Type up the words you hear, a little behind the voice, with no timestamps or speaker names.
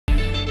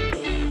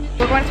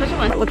going to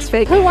Switzerland. It looks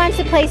fake. Who wants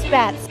to place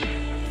bets?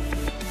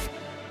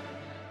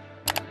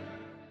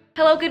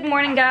 Hello, good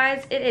morning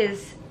guys. It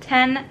is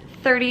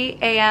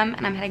 10:30 a.m.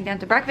 and I'm heading down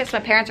to breakfast.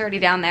 My parents are already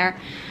down there,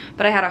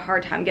 but I had a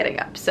hard time getting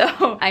up,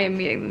 so I am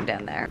meeting them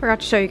down there. Forgot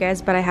to show you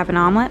guys, but I have an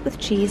omelet with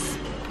cheese,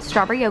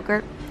 strawberry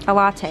yogurt, a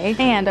latte,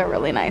 and a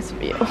really nice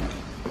view.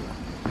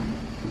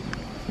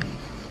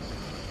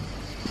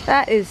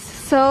 That is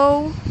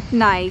so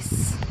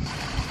nice.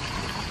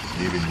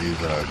 You can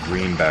use a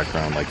green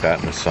background like that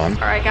in the sun.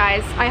 All right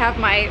guys, I have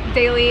my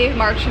daily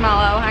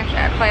marshmallow. Actually,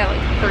 I probably have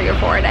like 3 or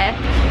 4 a day.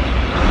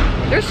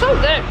 They're so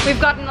good. We've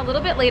gotten a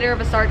little bit later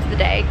of a start to the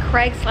day.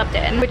 Craig slept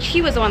in, which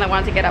he was the one that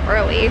wanted to get up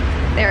early.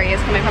 There he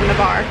is coming from the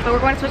bar. But we're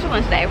going to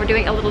Switzerland today. We're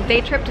doing a little day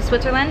trip to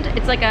Switzerland.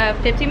 It's like a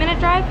 50-minute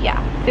drive. Yeah,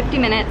 50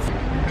 minutes.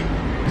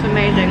 It's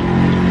amazing.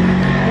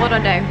 What a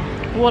day.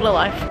 What a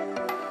life.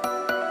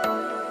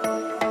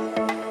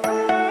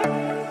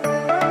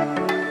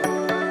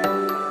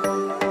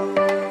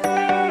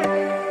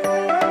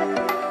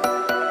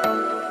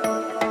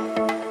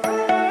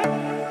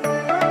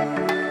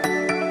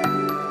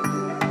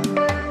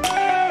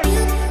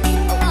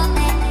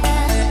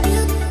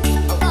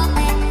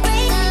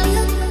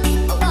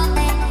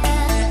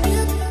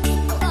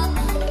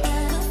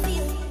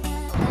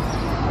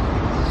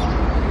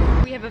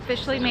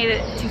 Officially made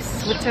it to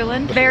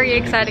Switzerland. Very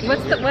exciting.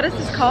 What is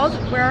this called?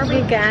 Where are we?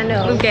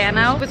 Lugano.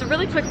 Lugano. It was a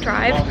really quick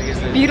drive,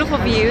 beautiful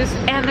views,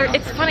 and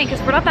it's funny because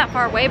we're not that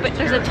far away, but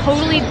there's a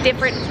totally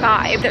different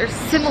vibe. There's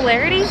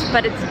similarities,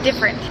 but it's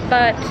different.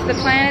 But the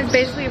plan is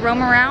basically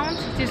roam around,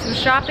 do some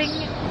shopping,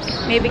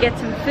 maybe get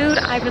some food.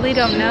 I really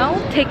don't know.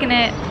 Taking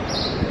it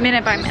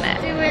minute by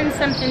minute. Doing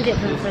something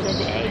different for the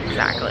day.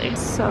 Exactly.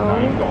 So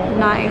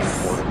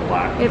nice.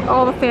 We have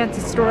all the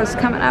fancy stores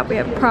coming up. We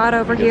have Prada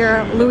over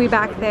here, Louis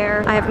back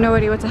there. I have no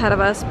idea what's ahead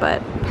of us,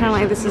 but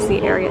apparently this is the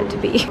area to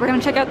be. We're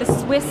gonna check out the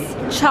Swiss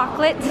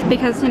chocolate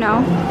because, you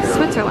know,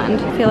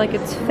 Switzerland. I feel like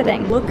it's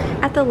fitting. Look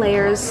at the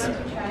layers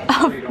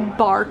of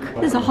bark.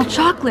 This is all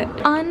chocolate.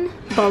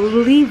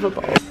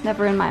 Unbelievable.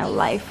 Never in my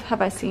life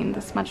have I seen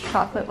this much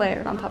chocolate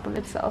layered on top of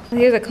itself.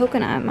 Here's a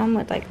coconut. Mom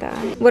would like that.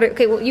 What?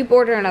 Okay, well, you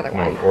order another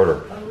one.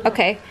 Order.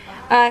 Okay.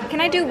 Can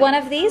I do one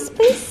of these,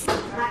 please?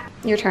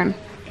 Your turn.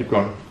 Keep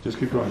going. Just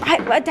keep going.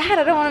 Dad, I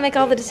don't want to make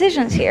all the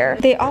decisions here.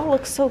 They all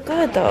look so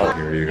good, though.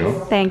 Here you go.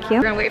 Thank you.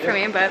 You're gonna wait for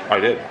me, but I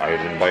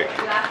didn't bite.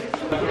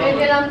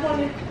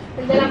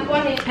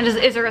 And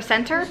is there a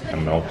center?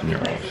 And melt in your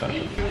own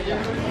center.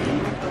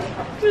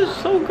 This is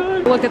so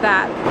good. Look at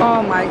that.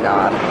 Oh my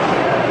god.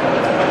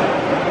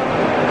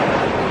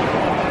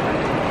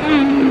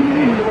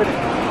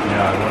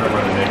 Yeah, I wonder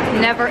where they make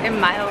it. Never in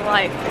my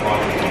life.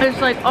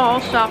 It's like all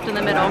soft in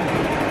the middle.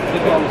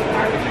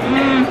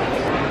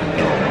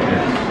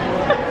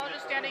 I'm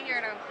just standing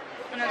here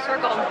in a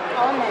circle,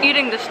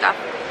 eating this stuff.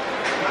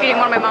 Eating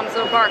one of my mom's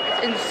little bark.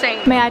 It's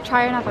insane. May I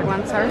try another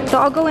one, sir? So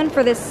I'll go in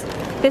for this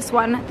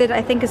one that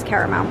I think is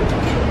caramel.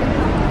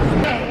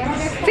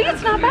 See,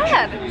 it's not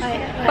bad.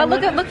 But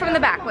look from the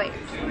back. Wait.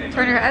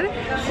 Turn your head.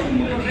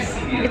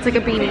 It's like a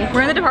beanie.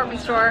 We're in the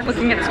department store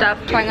looking at stuff,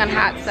 trying on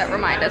hats that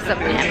remind us of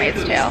The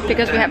Handmaid's Tale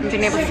because we haven't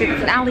been able to see the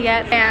finale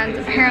yet, and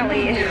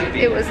apparently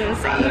it was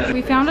insane.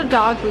 We found a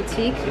dog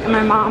boutique and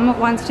my mom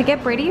wants to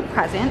get Brady a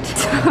present.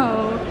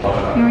 So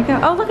here we go.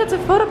 Oh look, it's a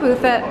photo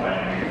booth that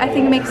I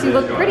think makes you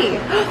look pretty.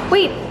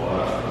 Wait,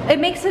 it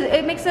makes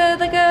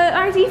like a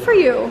ID for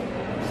you.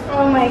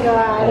 Oh my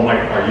god. Oh my,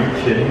 are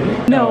you kidding me?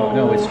 No.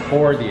 No, it's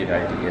for the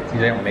ID.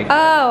 They don't make.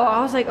 Oh,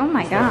 I was like, oh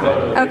my god.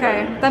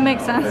 Okay, that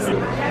makes sense.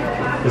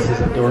 This is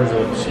the doors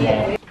are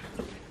small.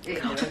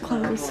 God, the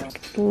clothes.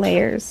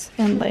 Layers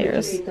and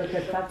layers.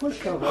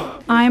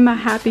 I'm a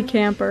happy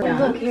camper.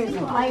 Look, here's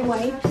some eye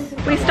wipes.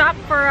 We stopped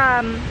for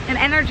an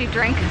energy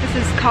drink. This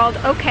is called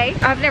Okay.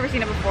 I've never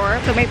seen it before,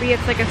 so maybe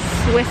it's like a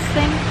Swiss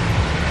thing.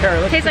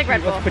 Kara, Tastes like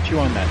Red Bull. Let's put you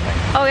on that thing.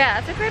 Oh yeah,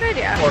 that's a great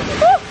idea.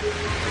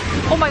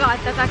 Oh my god,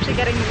 that's actually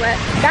getting wet.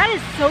 That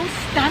is so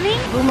stunning.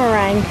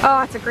 Boomerang.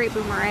 Oh, it's a great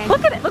boomerang.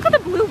 Look at it. Look at the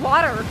blue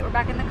water. We're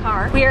back in the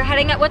car. We are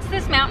heading up. What's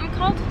this mountain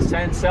called?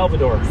 San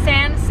Salvador.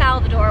 San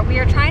Salvador. We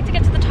are trying to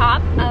get to the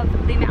top of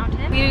the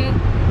mountain. We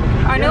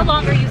are no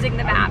longer using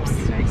the maps,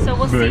 so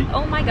we'll see.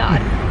 Oh my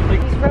god.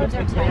 These roads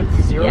are tight.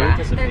 Yeah,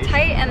 they're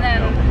tight, and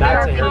then there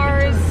are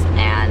cars,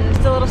 and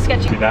it's a little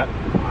sketchy. See that?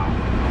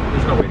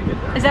 There's no way to get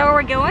there. Is that where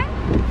we're going?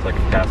 It's like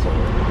a castle.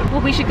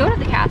 Well, we should go to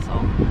the castle.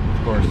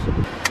 Of course.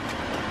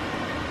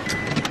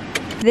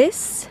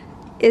 This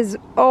is,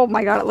 oh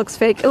my god, it looks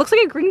fake. It looks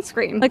like a green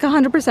screen, like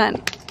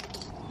 100%.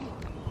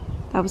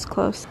 That was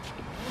close.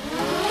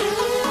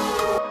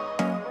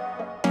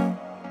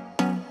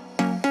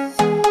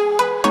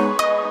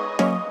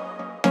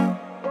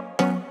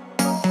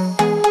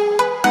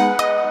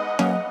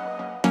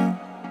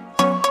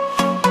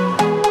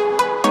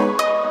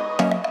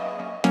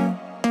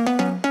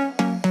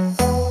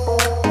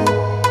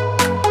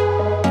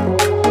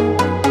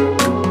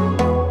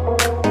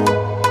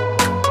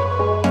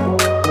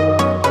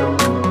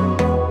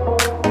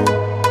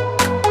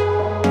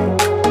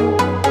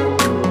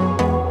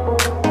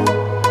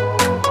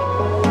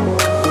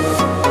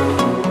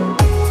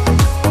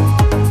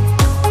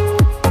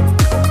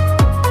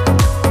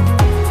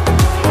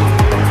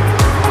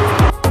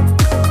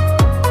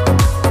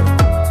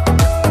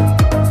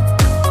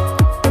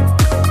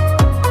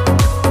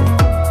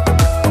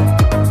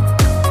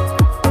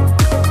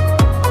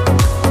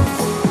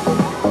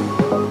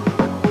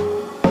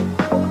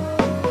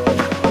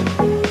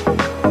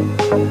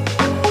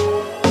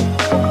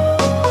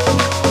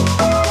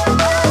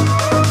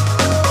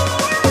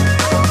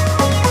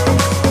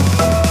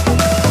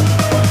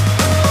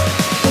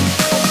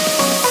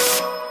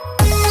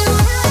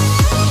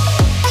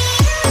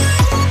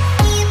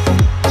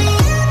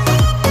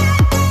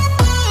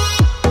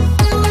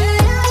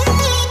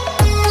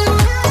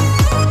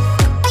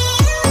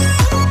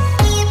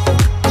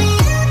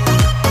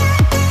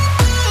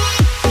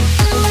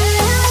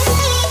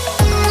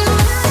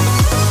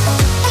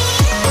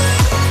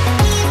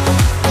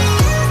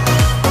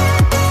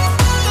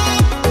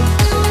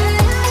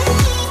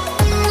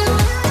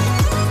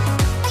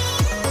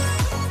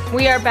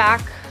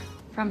 back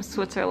from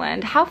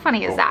Switzerland. How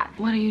funny is that?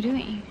 What are you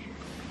doing?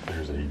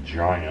 There's a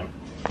giant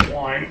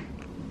flying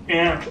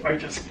ant I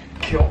just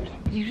killed.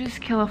 You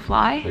just kill a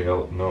fly?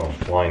 No,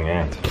 flying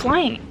ant.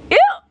 Flying. Ew!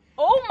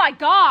 Oh my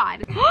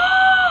god!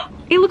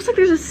 It looks like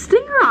there's a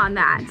stinger on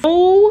that.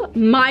 Oh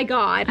my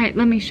god. All right,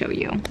 let me show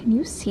you. Can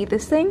you see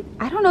this thing?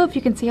 I don't know if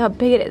you can see how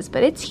big it is,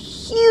 but it's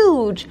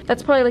huge.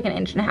 That's probably like 1.5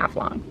 inches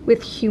long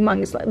with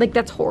humongous, like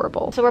that's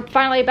horrible. So we're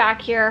finally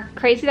back here.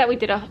 Crazy that we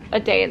did a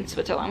day in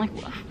Switzerland.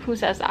 Like, who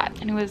says that?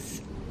 And it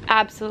was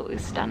absolutely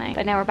stunning.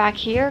 But now we're back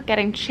here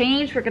getting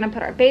changed. We're gonna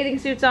put our bathing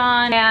suits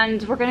on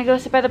and we're gonna go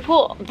sit by the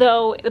pool.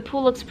 Though the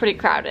pool looks pretty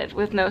crowded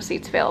with no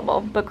seats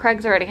available, but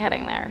Craig's already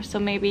heading there, so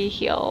maybe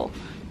he'll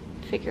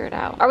figure it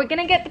out. Are we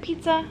gonna get the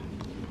pizza?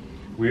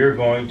 We are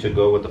going to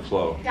go with the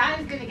flow.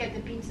 Dad's gonna get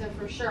the pizza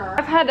for sure.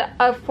 I've had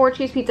a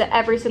 4-cheese pizza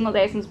every single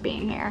day since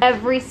being here.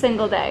 Every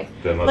single day.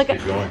 Then let's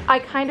keep going. I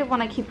kind of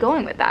want to keep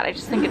going with that. I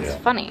just think it's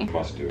funny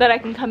must do. that I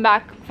can come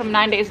back from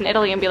 9 days in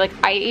Italy and be like,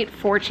 I ate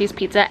 4-cheese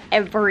pizza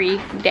every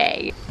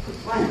day.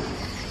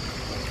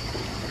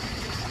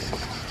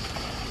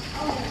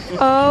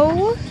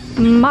 Oh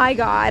my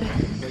god.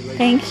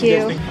 Thank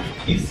you.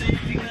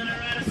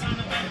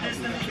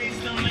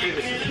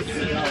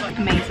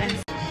 Amazing.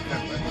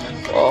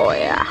 Oh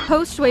yeah.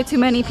 Post way too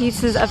many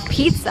pieces of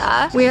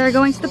pizza. We are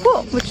going to the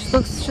pool, which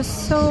looks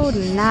just so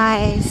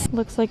nice.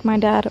 Looks like my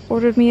dad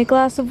ordered me a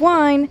glass of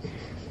wine.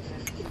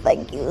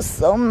 Thank you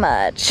so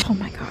much. Oh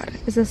my god.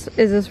 Is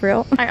this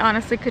real? I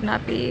honestly could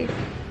not be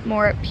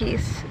more at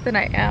peace than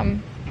I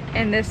am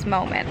in this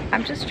moment.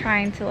 I'm just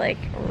trying to like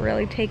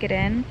really take it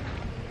in.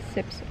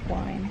 Sips of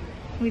wine.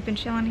 We've been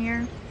chilling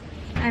here.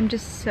 I'm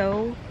just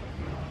so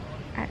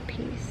at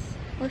peace.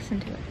 Listen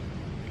to it.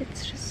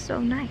 It's just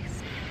so nice.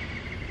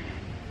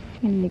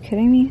 Are you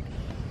kidding me?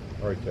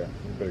 Right there.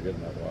 You better get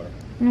in that water.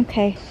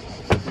 Okay.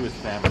 He was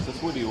famous.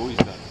 That's what he always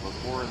does.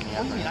 Before in the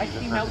afternoon. I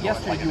came out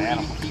yesterday, you were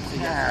eating pizza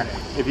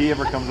yesterday. If he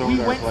ever comes over We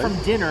to our went place.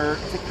 from dinner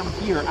to come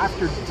here.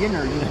 After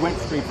dinner, you went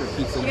straight for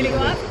pizza. You gonna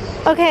go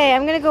up? Okay,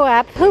 I'm gonna go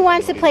up. Who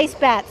wants to place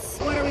bets?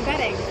 What are we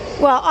betting?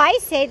 Well, I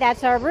say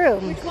that's our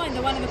room. Which one?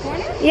 The one in the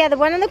corner? Yeah, the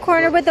one in the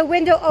corner with the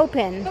window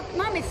open. But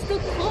Mom, it's still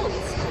closed.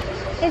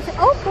 It's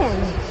open.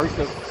 Where's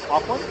the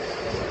top one?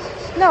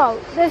 No,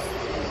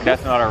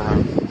 That's not our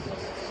room.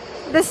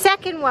 the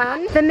second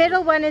one, the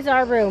middle one is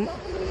our room.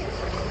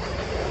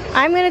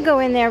 I'm gonna go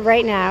in there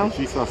right now.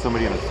 She saw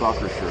somebody in a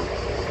soccer shirt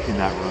in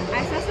that room.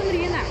 I saw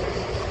somebody in that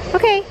room.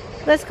 Okay,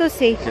 let's go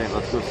see. Okay,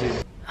 let's go see.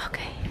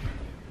 Okay.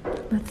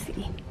 Let's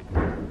see.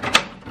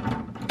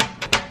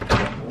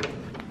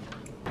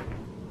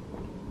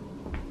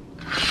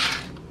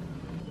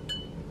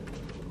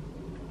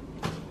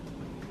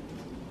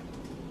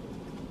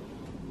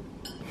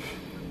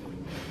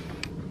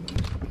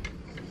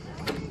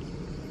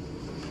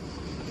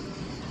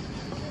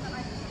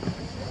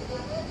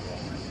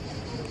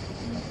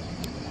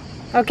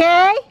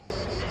 Okay?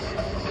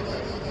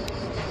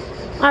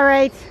 All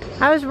right,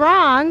 I was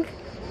wrong,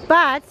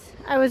 but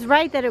I was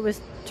right that it was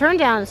turn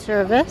down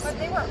service. But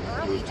they were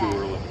It was too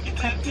early.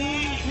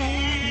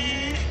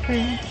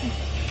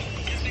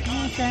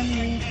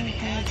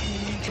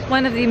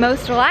 One of the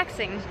most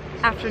relaxing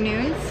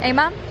afternoons. Hey,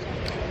 Mom?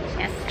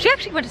 Yes. She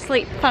actually went to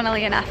sleep,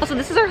 funnily enough. Also,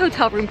 this is our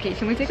hotel room key.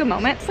 Can we take a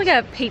moment? It's like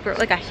a paper,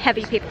 like a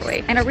heavy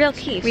paperweight, and a real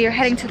key. We are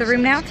heading to the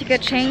room now to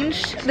get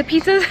changed. The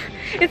pizzas,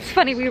 it's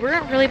funny, we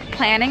weren't really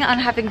planning on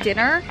having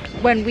dinner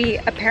when we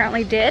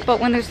apparently did, but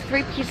when there's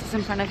 3 pizzas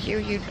in front of you,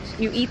 you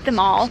eat them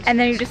all, and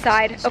then you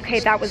decide,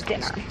 okay, that was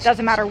dinner.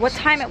 Doesn't matter what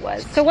time it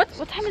was. So what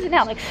time is it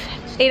now? Like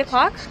 8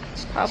 o'clock?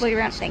 Probably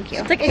around, thank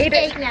you. It's like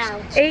 8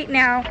 now. 8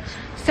 now.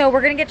 So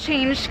we're gonna get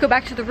changed, go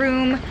back to the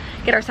room,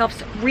 get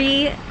ourselves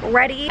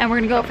ready, and we're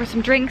gonna go out for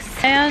some drinks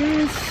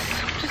and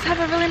just have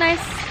a really nice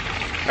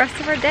rest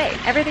of our day.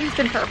 Everything's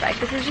been perfect.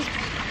 This is just,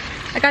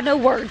 I got no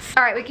words.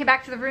 All right, we came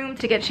back to the room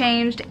to get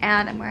changed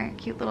and I'm wearing a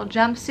cute little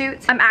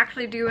jumpsuit. I'm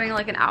actually doing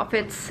like an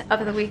outfits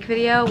of the week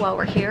video while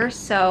we're here,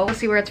 so we'll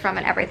see where it's from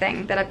and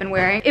everything that I've been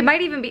wearing. It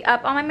might even be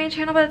up on my main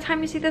channel by the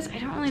time you see this. I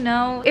don't really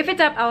know. If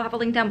it's up, I'll have a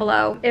link down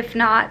below. If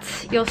not,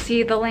 you'll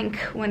see the link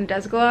when it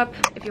does go up.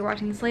 If you're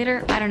watching this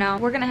later, I don't know.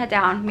 We're gonna head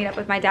down, meet up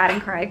with my dad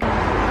and Craig.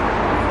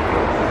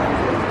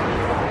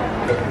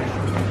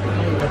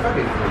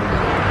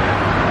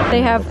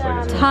 They have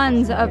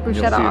tons of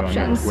bruschetta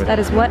options. That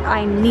is what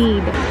I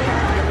need.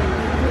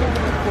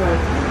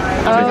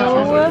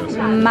 Oh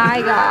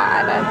my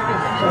god.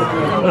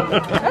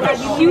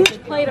 That's a huge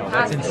plate of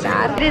pasta,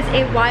 Dad. It is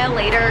a while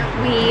later.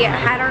 We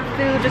had our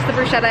food, just the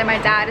bruschetta, and my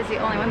dad is the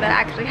only one that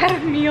actually had a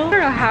meal. I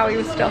don't know how he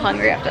was still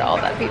hungry after all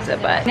that pizza,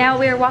 but now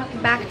we are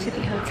walking back to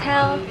the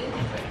hotel.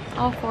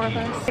 All 4 of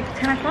us. It's like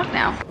 10 o'clock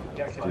now.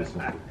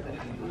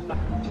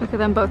 Look at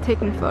them both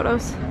taking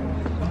photos.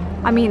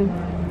 I mean,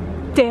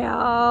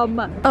 damn.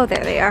 Oh,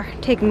 there they are,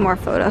 taking more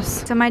photos.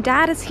 So my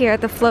dad is here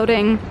at the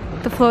floating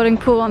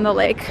pool on the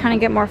lake, trying to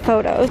get more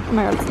photos. Oh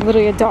my god, it's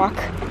literally a dock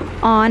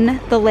on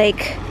the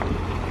lake,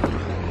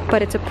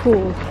 but it's a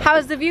pool.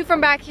 How's the view from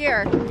back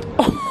here?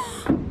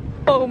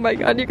 Oh my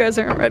god, you guys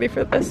aren't ready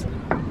for this.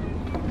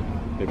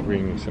 They're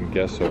bringing some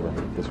guests over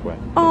this way.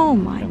 Oh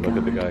my And god.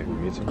 look at the guy who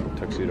meets him in a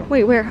tuxedo.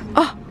 Wait, where?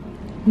 Oh,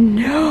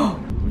 no.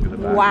 Look at the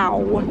back. Wow.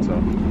 Lights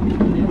up.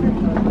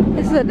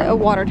 This is a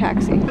water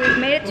taxi. We've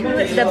made it to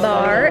the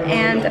bar,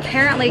 and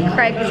apparently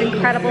Craig is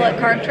incredible at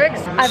card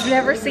tricks. I've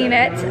never seen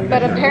it,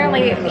 but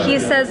apparently he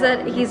says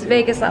that he's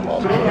Vegas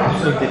level. No,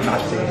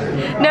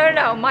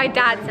 my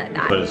dad said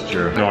that. But it's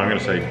true. No, I'm gonna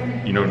say,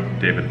 you know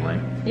David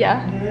Blaine?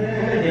 Yeah?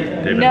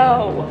 David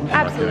No, Blaine.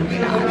 absolutely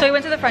not. So we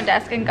went to the front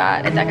desk and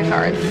got a deck of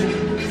cards.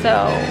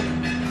 So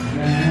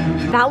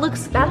that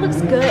looks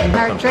good.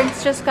 Our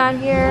drinks just got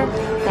here.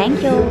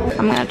 Thank you.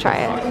 I'm gonna try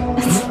it.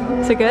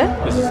 Is it good?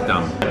 This is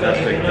dumb.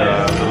 Fantastic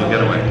little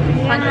getaway.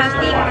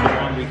 Fantastic.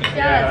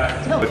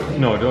 Yes. But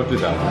no, don't do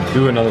that.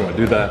 Do another one.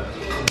 Do that.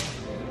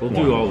 We'll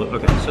do all the,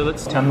 okay, so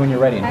let's tell me when you're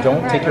ready. And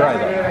don't take your eyes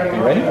off. Are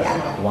you ready?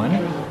 1,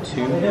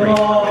 2, 3.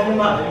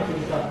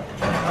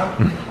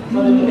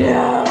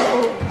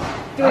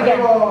 Do it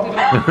again.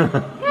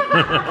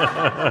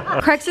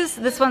 Craig's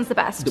this one's the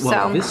best. Well,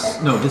 so this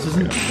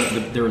isn't,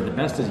 the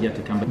best is yet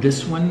to come, but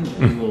this one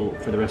you will,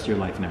 for the rest of your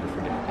life, never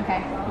forget.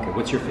 okay. Okay,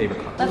 what's your favorite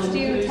card? Let's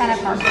do 10 of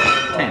hearts.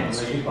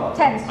 10s.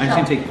 10s. I'm just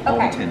gonna take all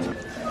Okay. the 10s.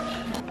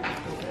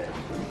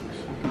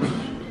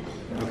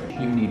 Okay,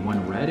 you need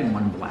one red and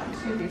one black.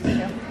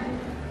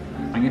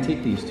 I'm gonna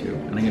take these two,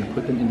 and I'm gonna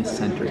put them in the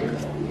center here.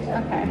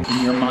 Okay.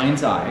 In your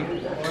mind's eye,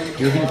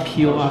 you're gonna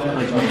peel off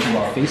cards one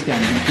time, face down.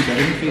 You're gonna keep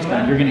everything face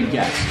down. You're gonna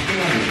guess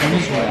which one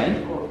is red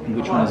and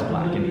which one is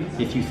black. And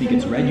if you think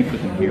it's red, you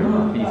put them here.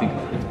 If you think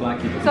it's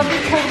black, you put So them I'm here.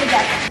 just totally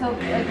guessing. So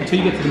Until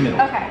you get to the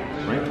middle. Okay.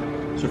 Right?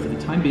 So for the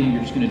time being,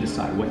 you're just gonna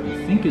decide what you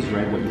think is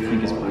red, what you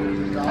think is black.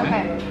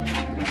 Okay.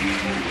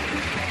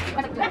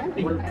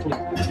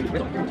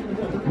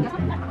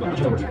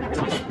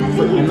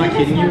 I'm not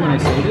kidding you when I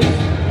say this.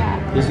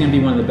 Yeah. This is gonna be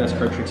one of the best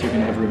card tricks you're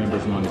gonna ever remember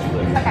as long as you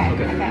live. Okay.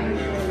 Okay. Okay.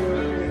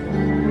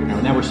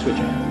 Now we're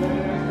switching.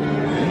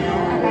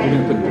 You're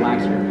gonna put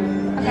black here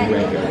and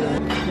red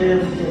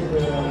here.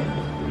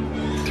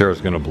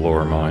 Tara's gonna blow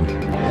her mind.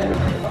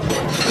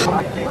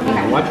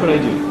 Now watch what I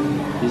do.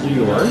 These are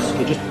yours.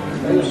 Okay, just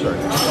sorry.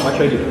 Watch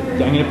what I do. I'm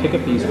gonna pick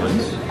up these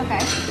ones. Okay.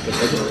 Okay, so I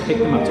just pick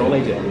them up. That's all I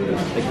did. Like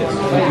this.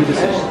 All I do this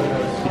is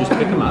you just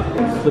pick them up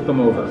and flip them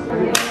over.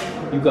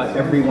 You got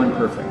everyone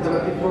perfect.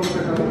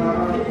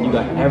 You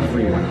got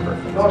everyone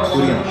perfect. Do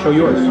it again. Show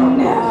yours.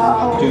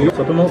 No. Do you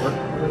flip them over?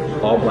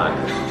 All black.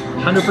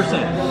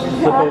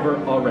 100%. Flip over.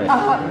 All red.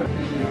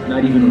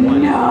 Not even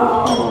one.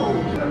 No.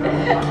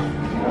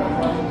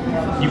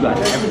 You got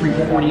every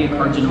 48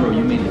 cards in a row.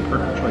 You made the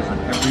perfect choice on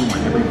every one.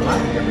 Every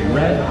black, every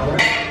red.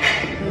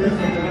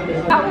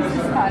 That was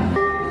just fun.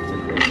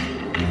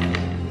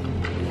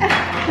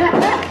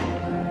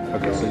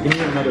 Okay, so give me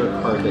another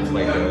card that's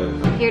like a...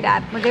 Here,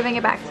 Dad. We're giving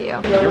it back to you.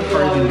 Your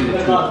card is going to be the 2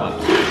 of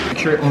clubs. Make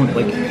sure it owns,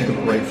 like, think of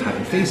bright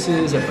happy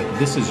faces. If, like,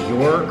 this is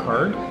your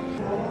card.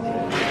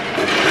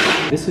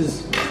 This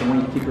is the one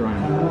you keep your eye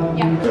on.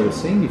 Yeah. What I was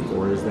saying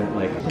before is that,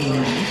 like, what I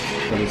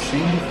was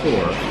saying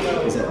before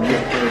is that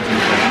your cards in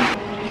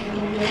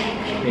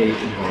page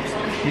involves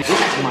that. This is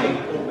my, you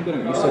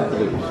said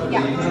blue.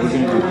 Yeah. So we're going to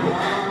do blue.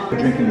 We're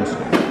drinking this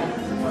one.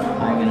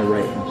 I'm going to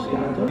write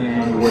Moscato.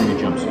 And you're wearing a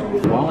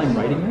jumpsuit. While I'm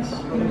writing this,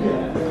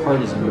 the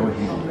card is in your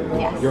hand.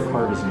 Yes. Your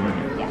card is in your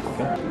hand. Yes.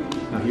 Okay?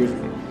 Now here's the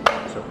thing.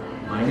 So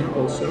I'm going to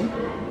also,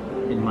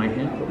 in my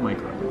hand, put my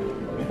card.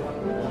 Okay?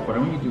 What I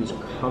want you to do is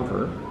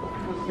cover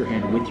your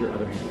hand with your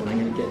other hand. And I'm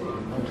going to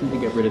completely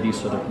get rid of these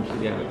so they're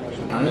completely out of there.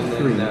 So out of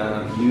 3,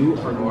 you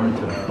are going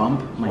to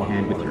bump my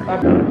hand with your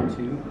hand. 1,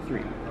 2,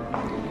 3.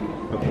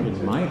 Okay,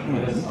 in my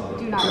hand.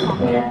 Do not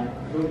bump it.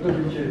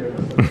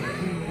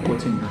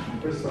 What's in your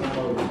hand?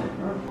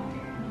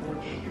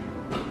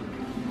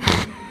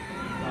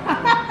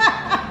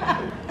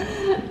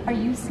 Are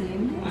you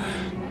seeing this?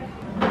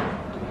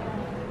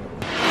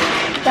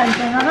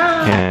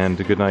 And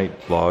good night,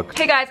 vlog.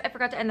 Hey guys, I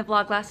forgot to end the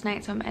vlog last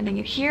night, so I'm ending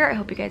it here. I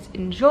hope you guys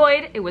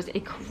enjoyed. It was a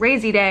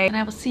crazy day, and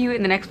I will see you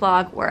in the next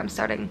vlog where I'm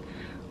starting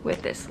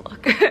with this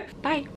look. Bye.